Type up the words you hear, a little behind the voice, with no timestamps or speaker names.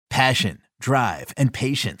Passion, drive, and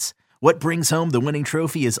patience. What brings home the winning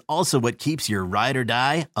trophy is also what keeps your ride or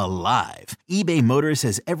die alive. eBay Motors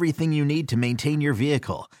has everything you need to maintain your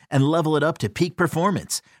vehicle and level it up to peak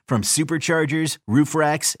performance, from superchargers, roof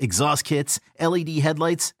racks, exhaust kits, LED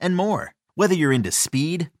headlights, and more. Whether you're into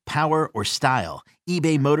speed, power, or style,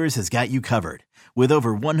 eBay Motors has got you covered. With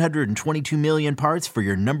over 122 million parts for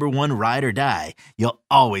your number one ride or die, you'll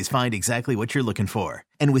always find exactly what you're looking for.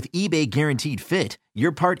 And with eBay Guaranteed Fit,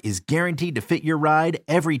 your part is guaranteed to fit your ride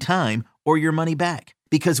every time or your money back.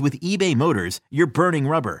 Because with eBay Motors, you're burning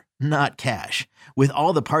rubber, not cash. With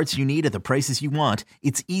all the parts you need at the prices you want,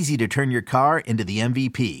 it's easy to turn your car into the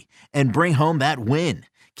MVP and bring home that win.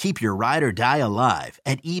 Keep your ride or die alive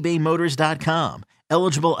at ebaymotors.com.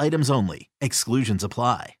 Eligible items only. Exclusions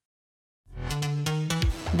apply.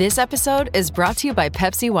 This episode is brought to you by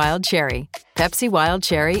Pepsi Wild Cherry. Pepsi Wild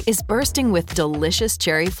Cherry is bursting with delicious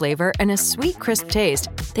cherry flavor and a sweet, crisp taste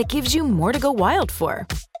that gives you more to go wild for.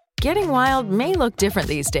 Getting wild may look different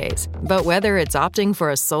these days, but whether it's opting for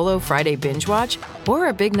a solo Friday binge watch or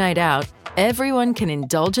a big night out, everyone can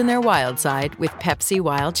indulge in their wild side with Pepsi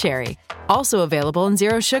Wild Cherry. Also available in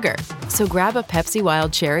Zero Sugar. So grab a Pepsi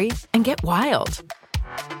Wild Cherry and get wild.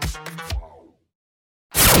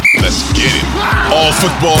 Let's get it. All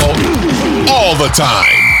football, all the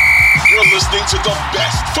time. You're listening to the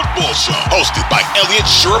best football show, hosted by Elliot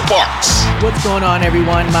Shore-Parks. What's going on,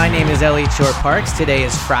 everyone? My name is Elliot Shore-Parks. Today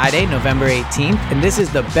is Friday, November 18th, and this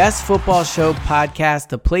is the Best Football Show podcast,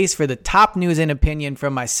 the place for the top news and opinion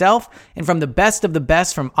from myself and from the best of the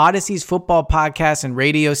best from Odyssey's football podcasts and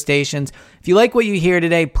radio stations. If you like what you hear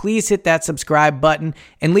today, please hit that subscribe button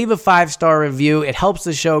and leave a 5-star review. It helps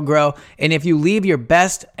the show grow. And if you leave your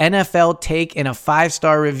best NFL take in a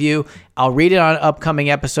 5-star review, I'll read it on an upcoming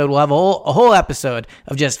episode. We'll have a whole episode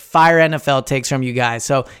of just fire NFL takes from you guys.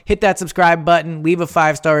 So hit that subscribe button, leave a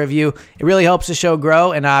 5-star review. It really helps the show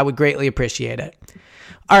grow, and I would greatly appreciate it.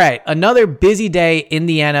 All right, another busy day in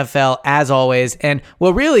the NFL as always, and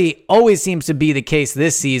what really always seems to be the case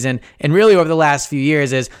this season and really over the last few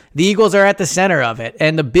years is the Eagles are at the center of it.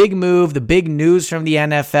 And the big move, the big news from the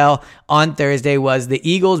NFL on Thursday was the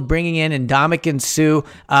Eagles bringing in Ndamukong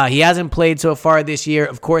Suh. He hasn't played so far this year,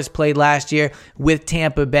 of course played last year with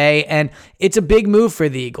Tampa Bay, and it's a big move for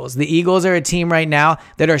the Eagles. The Eagles are a team right now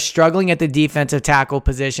that are struggling at the defensive tackle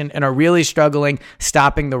position and are really struggling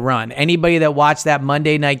stopping the run. Anybody that watched that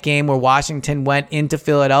Monday night game where Washington went into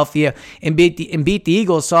Philadelphia and beat the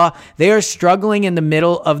Eagles saw they are struggling in the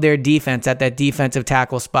middle of their defense at that defensive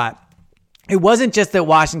tackle spot. It wasn't just that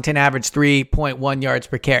Washington averaged 3.1 yards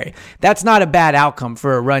per carry. That's not a bad outcome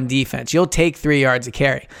for a run defense. You'll take 3 yards a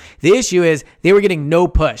carry. The issue is they were getting no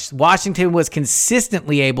push. Washington was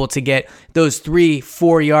consistently able to get those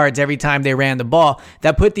 3-4 yards every time they ran the ball.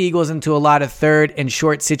 That put the Eagles into a lot of third and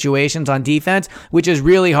short situations on defense, which is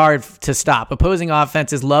really hard to stop. Opposing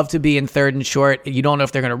offenses love to be in third and short. You don't know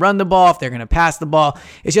if they're going to run the ball, if they're going to pass the ball.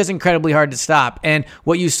 It's just incredibly hard to stop. And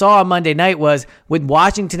what you saw on Monday night was with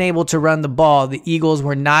Washington able to run the ball, the Eagles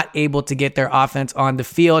were not able to get their offense on the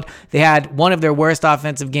field. They had one of their worst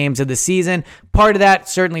offensive games of the season. Part of that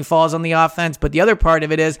certainly falls on the offense, but the other part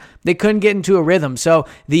of it is they couldn't get into a rhythm. So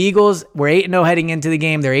the Eagles were 8-0 heading into the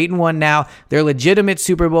game. They're 8-1 now. They're legitimate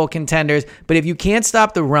Super Bowl contenders, but if you can't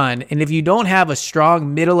stop the run, and if you don't have a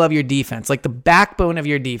strong middle of your defense, like the backbone of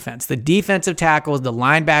your defense, the defensive tackles, the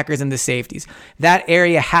linebackers, and the safeties, that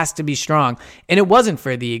area has to be strong. And it wasn't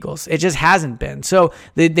for the Eagles. It just hasn't been. So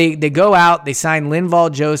they go out, they sign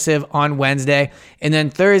Linval Joseph on Wednesday, and then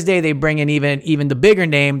Thursday they bring in even the bigger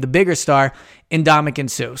name, the bigger star, Ndamukong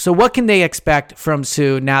Suh. So what can they expect from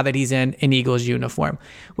Suh now that he's in an Eagles uniform?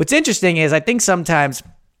 What's interesting is I think sometimes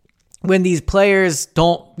when these players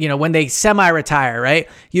don't, when they semi-retire, right,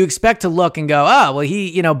 you expect to look and go, oh, well,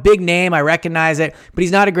 he, big name, I recognize it, but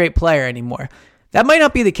he's not a great player anymore. That might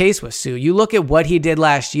not be the case with Suh. You look at what he did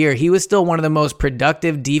last year. He was still one of the most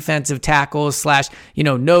productive defensive tackles /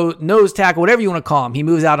 nose tackle, whatever you want to call him. He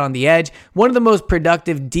moves out on the edge. One of the most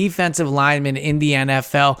productive defensive linemen in the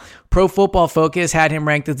NFL. Pro Football Focus had him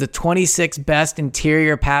ranked as the 26th best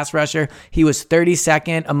interior pass rusher. He was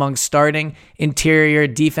 32nd among starting interior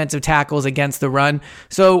defensive tackles against the run.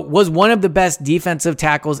 So was one of the best defensive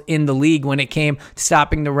tackles in the league when it came to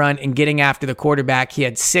stopping the run and getting after the quarterback. He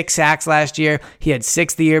had 6 sacks last year. He had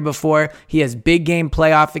 6 the year before. He has big game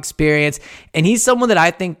playoff experience. And he's someone that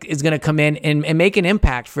I think is going to come in and make an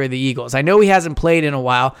impact for the Eagles. I know he hasn't played in a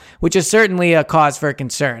while, which is certainly a cause for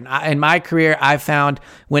concern. In my career, I've found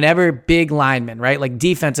whenever big linemen, right, like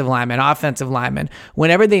defensive linemen, offensive linemen,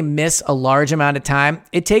 whenever they miss a large amount of time,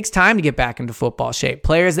 it takes time to get back into football shape.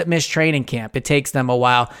 Players that miss training camp, it takes them a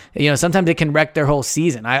while. Sometimes it can wreck their whole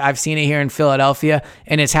season. I've seen it here in Philadelphia,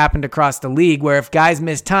 and it's happened across the league where if guys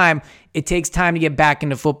miss time, it takes time to get back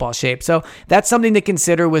into football shape. So that's something to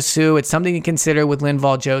consider with Suh. It's something to consider with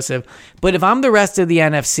Linval Joseph. But if I'm the rest of the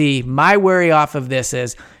NFC, my worry off of this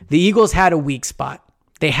is the Eagles had a weak spot.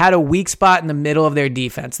 They had a weak spot in the middle of their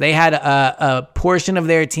defense. They had a portion of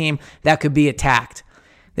their team that could be attacked.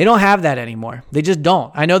 They don't have that anymore. They just don't.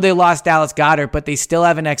 I know they lost Dallas Goedert, but they still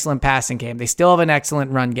have an excellent passing game. They still have an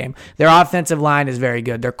excellent run game. Their offensive line is very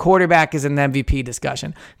good. Their quarterback is in the MVP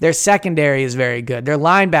discussion. Their secondary is very good. Their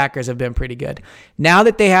linebackers have been pretty good. Now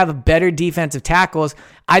that they have better defensive tackles,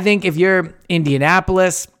 I think if you're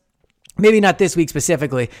Indianapolis, maybe not this week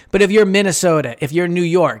specifically, but if you're Minnesota, if you're New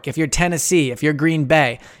York, if you're Tennessee, if you're Green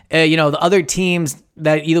Bay, the other teams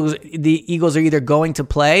that the Eagles are either going to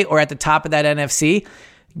play or at the top of that NFC,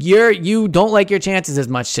 you don't like your chances as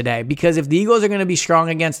much today, because if the Eagles are going to be strong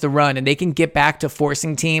against the run and they can get back to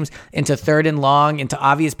forcing teams into 3rd and long, into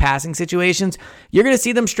obvious passing situations, you're going to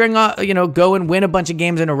see them go and win a bunch of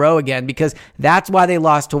games in a row again, because that's why they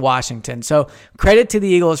lost to Washington. So credit to the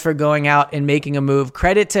Eagles for going out and making a move.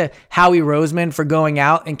 Credit to Howie Roseman for going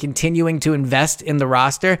out and continuing to invest in the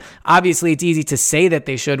roster. Obviously, it's easy to say that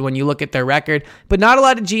they should when you look at their record, but not a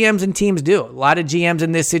lot of GMs and teams do. A lot of GMs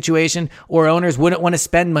in this situation or owners wouldn't want to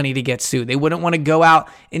spend money to get Suh. They wouldn't want to go out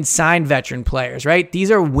and sign veteran players, right?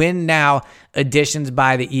 These are win now additions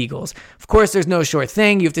by the Eagles. Of course, there's no sure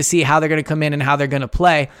thing. You have to see how they're going to come in and how they're going to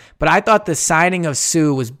play. But I thought the signing of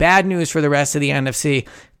Suh was bad news for the rest of the NFC.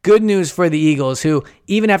 Good news for the Eagles, who,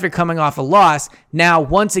 even after coming off a loss, now,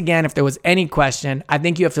 once again, if there was any question, I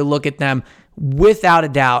think you have to look at them without a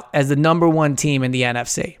doubt as the number 1 team in the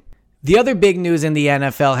NFC. The other big news in the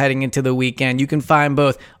NFL heading into the weekend, you can find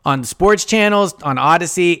both on the sports channels, on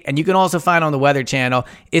Odyssey, and you can also find on the Weather Channel.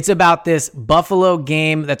 It's about this Buffalo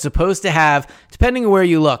game that's supposed to have, depending on where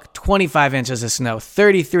you look, 25 inches of snow,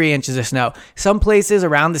 33 inches of snow. Some places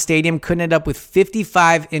around the stadium could end up with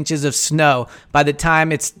 55 inches of snow by the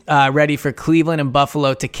time it's ready for Cleveland and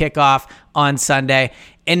Buffalo to kick off on Sunday.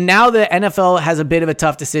 And now the NFL has a bit of a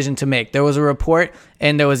tough decision to make. There was a report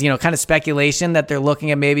and there was, kind of speculation that they're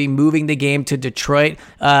looking at maybe moving the game to Detroit,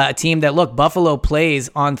 a team that, Buffalo plays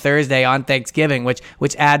on Thursday on Thanksgiving, which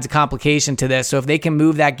adds a complication to this. So if they can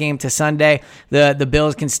move that game to Sunday, the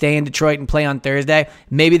Bills can stay in Detroit and play on Thursday.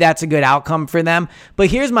 Maybe that's a good outcome for them.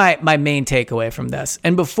 But here's my main takeaway from this.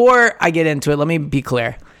 And before I get into it, let me be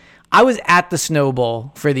clear. I was at the Snow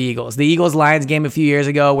Bowl for the Eagles-Lions game a few years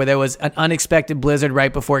ago where there was an unexpected blizzard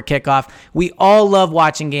right before kickoff. We all love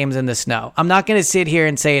watching games in the snow. I'm not going to sit here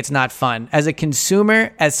and say it's not fun. As a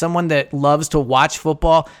consumer, as someone that loves to watch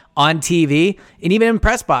football on TV and even in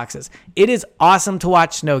press boxes, it is awesome to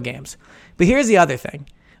watch snow games. But here's the other thing.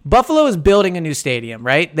 Buffalo is building a new stadium,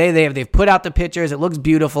 right? They've put out the pictures. It looks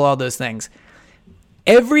beautiful, all those things.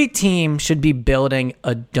 Every team should be building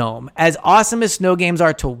a dome. As awesome as snow games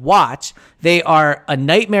are to watch, they are a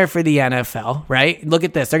nightmare for the NFL, right? Look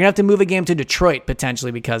at this. They're going to have to move a game to Detroit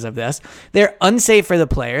potentially because of this. They're unsafe for the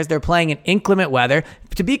players. They're playing in inclement weather.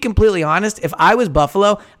 To be completely honest, if I was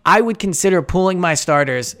Buffalo, I would consider pulling my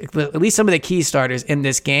starters, at least some of the key starters in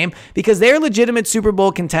this game, because they're legitimate Super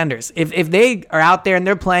Bowl contenders. If they are out there and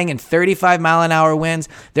they're playing in 35-mile-an-hour winds,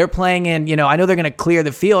 they're playing in, I know they're going to clear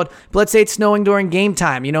the field, but let's say it's snowing during game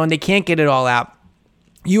time, and they can't get it all out.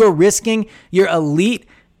 You are risking your elite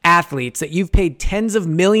athletes that you've paid tens of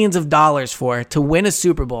millions of dollars for to win a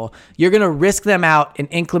Super Bowl. You're going to risk them out in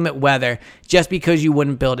inclement weather just because you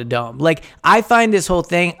wouldn't build a dome. I find this whole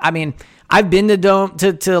thing, I've been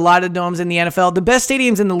to a lot of domes in the NFL. The best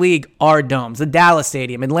stadiums in the league are domes. The Dallas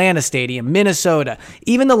Stadium, Atlanta Stadium, Minnesota,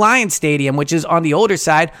 even the Lions Stadium, which is on the older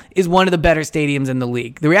side, is one of the better stadiums in the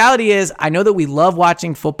league. The reality is, I know that we love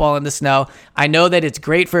watching football in the snow. I know that it's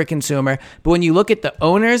great for a consumer, but when you look at the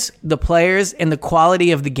owners, the players, and the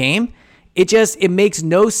quality of the game, it makes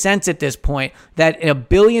no sense at this point that a $1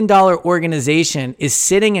 billion organization is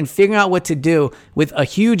sitting and figuring out what to do with a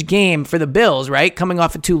huge game for the Bills, right? Coming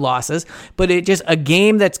off of 2 losses, but a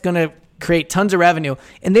game that's going to create tons of revenue,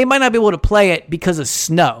 and they might not be able to play it because of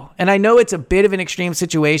snow. And I know it's a bit of an extreme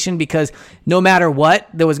situation because no matter what,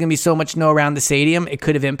 there was going to be so much snow around the stadium, it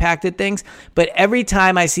could have impacted things. But every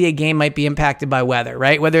time I see a game might be impacted by weather,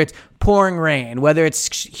 right? Whether it's pouring rain, whether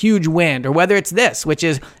it's huge wind, or whether it's this, which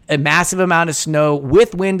is a massive amount of snow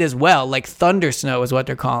with wind as well, like thunder snow is what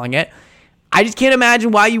they're calling it. I just can't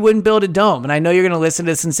imagine why you wouldn't build a dome. And I know you're going to listen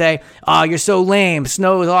to this and say, oh, you're so lame.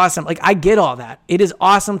 Snow is awesome. Like, I get all that. It is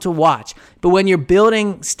awesome to watch. But when you're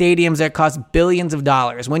building stadiums that cost billions of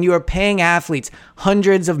dollars, when you are paying athletes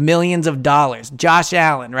hundreds of millions of dollars, Josh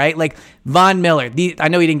Allen, right? Like Von Miller, I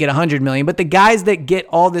know he didn't get $100 million, but the guys that get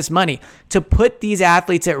all this money to put these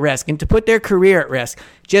athletes at risk and to put their career at risk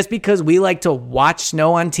just because we like to watch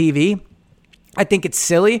snow on TV, I think it's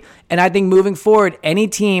silly, and I think moving forward, any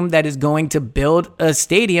team that is going to build a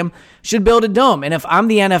stadium should build a dome. And if I'm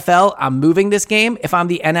the NFL, I'm moving this game. If I'm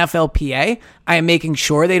the NFLPA, I am making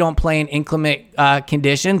sure they don't play in inclement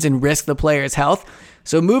conditions and risk the player's health.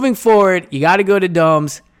 So moving forward, you got to go to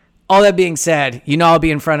domes. All that being said, I'll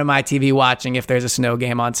be in front of my TV watching if there's a snow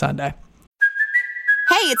game on Sunday.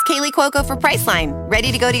 Hey, it's Kaylee Cuoco for Priceline.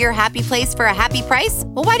 Ready to go to your happy place for a happy price?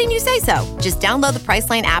 Well, why didn't you say so? Just download the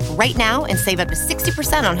Priceline app right now and save up to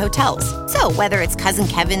 60% on hotels. So whether it's Cousin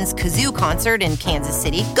Kevin's Kazoo Concert in Kansas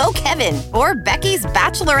City, go Kevin, or Becky's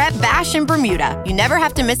Bachelorette Bash in Bermuda, you never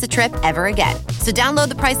have to miss a trip ever again. So download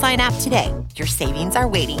the Priceline app today. Your savings are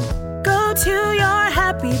waiting. Go to your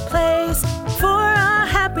happy place for a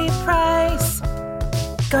happy price.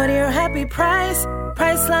 Go to your happy price,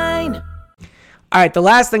 Priceline. All right, the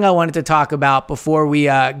last thing I wanted to talk about before we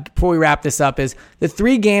wrap this up is the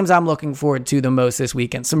 3 games I'm looking forward to the most this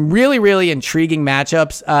weekend. Some really, really intriguing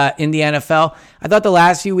matchups in the NFL. I thought the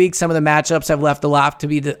last few weeks, some of the matchups have left a lot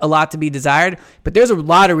to be desired, but there's a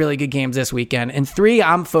lot of really good games this weekend. And 3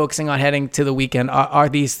 I'm focusing on heading to the weekend are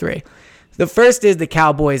these 3. The first is the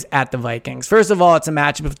Cowboys at the Vikings. First of all, it's a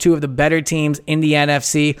matchup of 2 of the better teams in the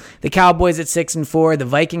NFC. The Cowboys at 6-4, the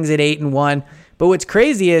Vikings at 8-1. But what's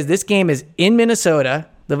crazy is this game is in Minnesota.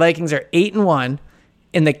 The Vikings are 8-1,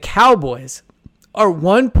 and the Cowboys are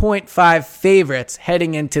 1.5 favorites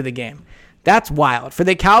heading into the game. That's wild. For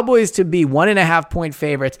the Cowboys to be 1.5-point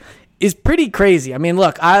favorites is pretty crazy. I mean,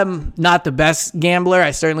 look, I'm not the best gambler. I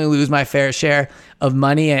certainly lose my fair share of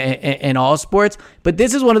money in all sports. But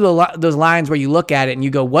this is one of those lines where you look at it and you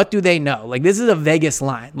go, what do they know? Like, this is a Vegas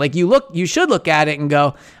line. Like, you should look at it and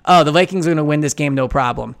go, oh, the Vikings are going to win this game, no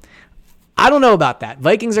problem. I don't know about that.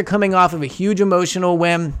 Vikings are coming off of a huge emotional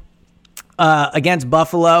win against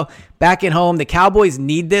Buffalo. Back at home, the Cowboys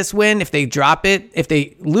need this win. If they drop it, if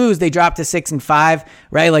they lose, they drop to 6-5,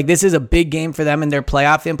 right? Like, this is a big game for them and their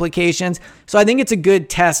playoff implications. So I think it's a good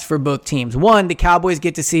test for both teams. One, the Cowboys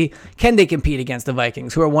get to see, can they compete against the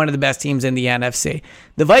Vikings, who are one of the best teams in the NFC?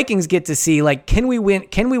 The Vikings get to see, like, can we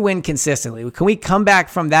win consistently? Can we come back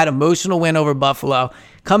from that emotional win over Buffalo,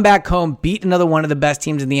 come back home, beat another one of the best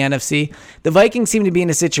teams in the NFC? The Vikings seem to be in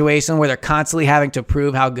a situation where they're constantly having to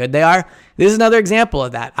prove how good they are. This is another example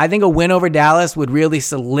of that. I think a win over Dallas would really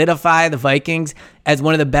solidify the Vikings as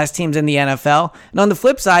one of the best teams in the NFL. And on the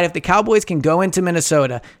flip side, if the Cowboys can go into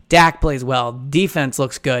Minnesota, Dak plays well, defense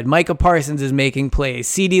looks good, Micah Parsons is making plays,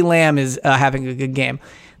 CeeDee Lamb is having a good game,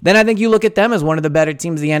 then I think you look at them as one of the better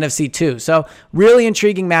teams in the NFC too. So really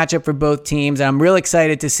intriguing matchup for both teams, and I'm real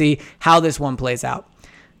excited to see how this one plays out.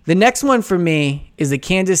 The next one for me is the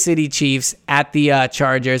Kansas City Chiefs at the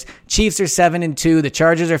Chargers. Chiefs are 7-2. The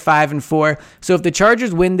Chargers are 5-4. So if the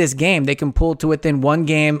Chargers win this game, they can pull to within 1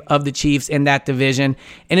 game of the Chiefs in that division.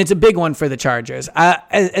 And it's a big one for the Chargers.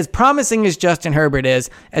 As promising as Justin Herbert is,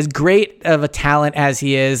 as great of a talent as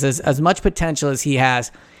he is, as much potential as he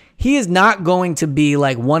has, he is not going to be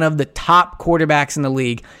like one of the top quarterbacks in the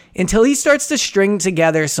league until he starts to string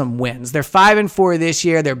together some wins. They're 5-4 this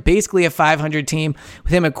year. They're basically a 500 team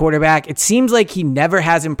with him at quarterback. It seems like he never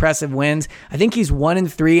has impressive wins. I think he's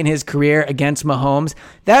 1-3 in his career against Mahomes.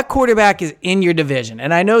 That quarterback is in your division.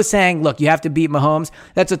 And I know saying, look, you have to beat Mahomes,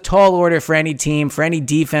 that's a tall order for any team, for any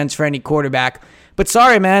defense, for any quarterback. But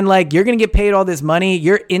sorry, man, like, you're going to get paid all this money.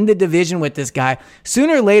 You're in the division with this guy.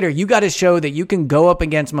 Sooner or later, you got to show that you can go up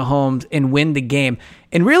against Mahomes and win the game.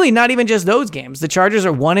 And really, not even just those games. The Chargers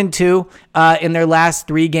are 1-2 in their last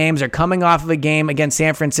 3 games. They're coming off of a game against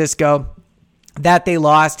San Francisco that they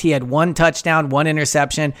lost. He had 1 touchdown, 1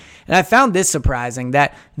 interception. And I found this surprising,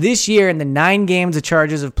 that this year in the 9 games the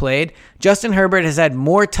Chargers have played, Justin Herbert has had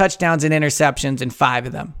more touchdowns and interceptions in 5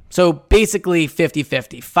 of them. So basically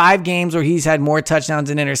 50-50. 5 games where he's had more touchdowns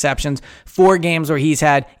and interceptions, 4 games where he's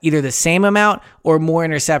had either the same amount or more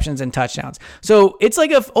interceptions and touchdowns. So it's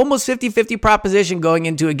like a almost 50-50 proposition going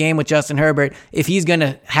into a game with Justin Herbert if he's going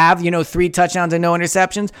to have, 3 touchdowns and no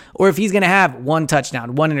interceptions, or if he's going to have 1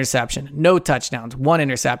 touchdown, 1 interception, no touchdowns, 1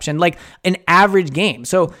 interception, like an average game.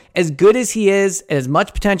 So as good as he is, as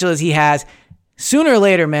much potential as he has, sooner or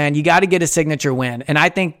later, man, you got to get a signature win. And I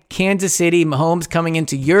think Kansas City, Mahomes coming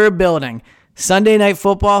into your building, Sunday Night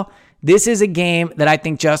Football, this is a game that I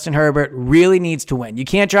think Justin Herbert really needs to win. You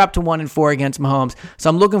can't drop to 1-4 against Mahomes. So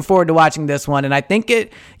I'm looking forward to watching this one. And I think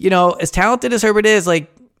it, as talented as Herbert is,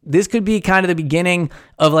 like, this could be kind of the beginning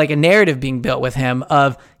of like a narrative being built with him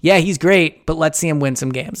of, yeah, he's great, but let's see him win some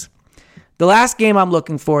games. The last game I'm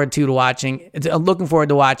looking forward to watching is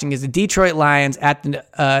the Detroit Lions at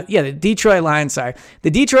the Detroit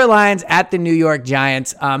Lions at the New York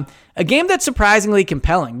Giants. A game that's surprisingly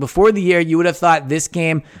compelling. Before the year, you would have thought this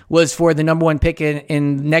game was for the number 1 pick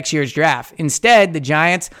in next year's draft. Instead, the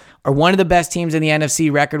Giants are one of the best teams in the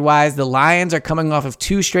NFC record-wise. The Lions are coming off of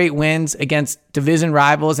 2 straight wins against division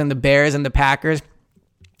rivals and the Bears and the Packers.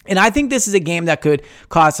 And I think this is a game that could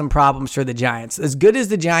cause some problems for the Giants. As good as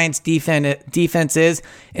the Giants' defense is,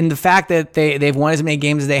 and the fact that they've won as many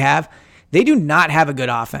games as they have, they do not have a good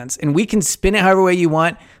offense. And we can spin it however way you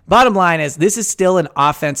want. Bottom line is, this is still an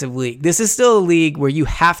offensive league. This is still a league where you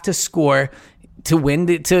have to score to win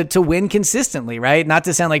to win consistently, right? Not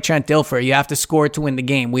to sound like Trent Dilfer, you have to score to win the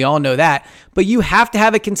game. We all know that. But you have to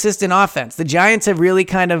have a consistent offense. The Giants have really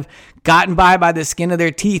kind of gotten by the skin of their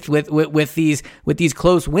teeth with these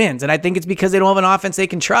close wins. And I think it's because they don't have an offense they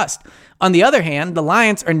can trust. On the other hand, the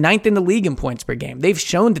Lions are 9th in the league in points per game. They've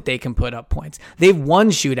shown that they can put up points. They've won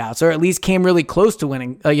shootouts, or at least came really close to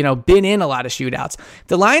winning, been in a lot of shootouts. If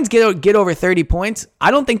the Lions get over 30 points, I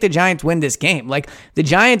don't think the Giants win this game. Like, the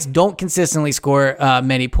Giants don't consistently score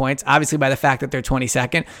many points, obviously by the fact that they're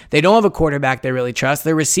 22nd. They don't have a quarterback they really trust.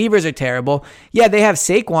 Their receivers are terrible. Yeah, they have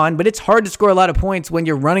Saquon, but it's hard to score a lot of points when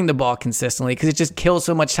you're running the ball consistently because it just kills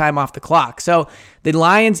so much time off the clock. So the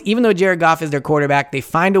Lions, even though Jared Goff is their quarterback, they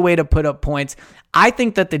find a way to put up points. I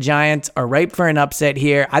think that the Giants are ripe for an upset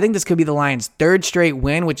here. I think this could be the Lions' 3rd straight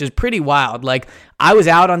win, which is pretty wild. Like, I was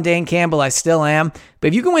out on Dan Campbell. I still am. But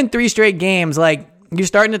if you can win 3 straight games, like, you're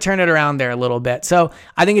starting to turn it around there a little bit. So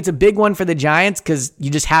I think it's a big one for the Giants because you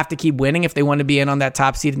just have to keep winning if they want to be in on that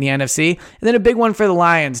top seed in the NFC. And then a big one for the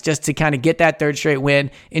Lions just to kind of get that 3rd straight win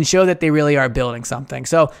and show that they really are building something.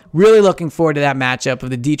 So really looking forward to that matchup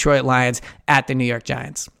of the Detroit Lions at the New York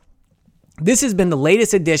Giants. This has been the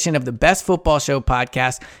latest edition of the Best Football Show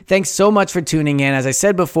podcast. Thanks so much for tuning in. As I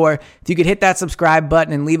said before, if you could hit that subscribe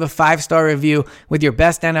button and leave a 5-star review with your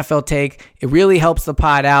best NFL take, it really helps the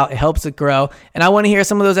pod out. It helps it grow. And I want to hear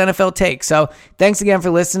some of those NFL takes. So thanks again for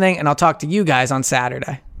listening, and I'll talk to you guys on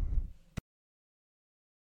Saturday.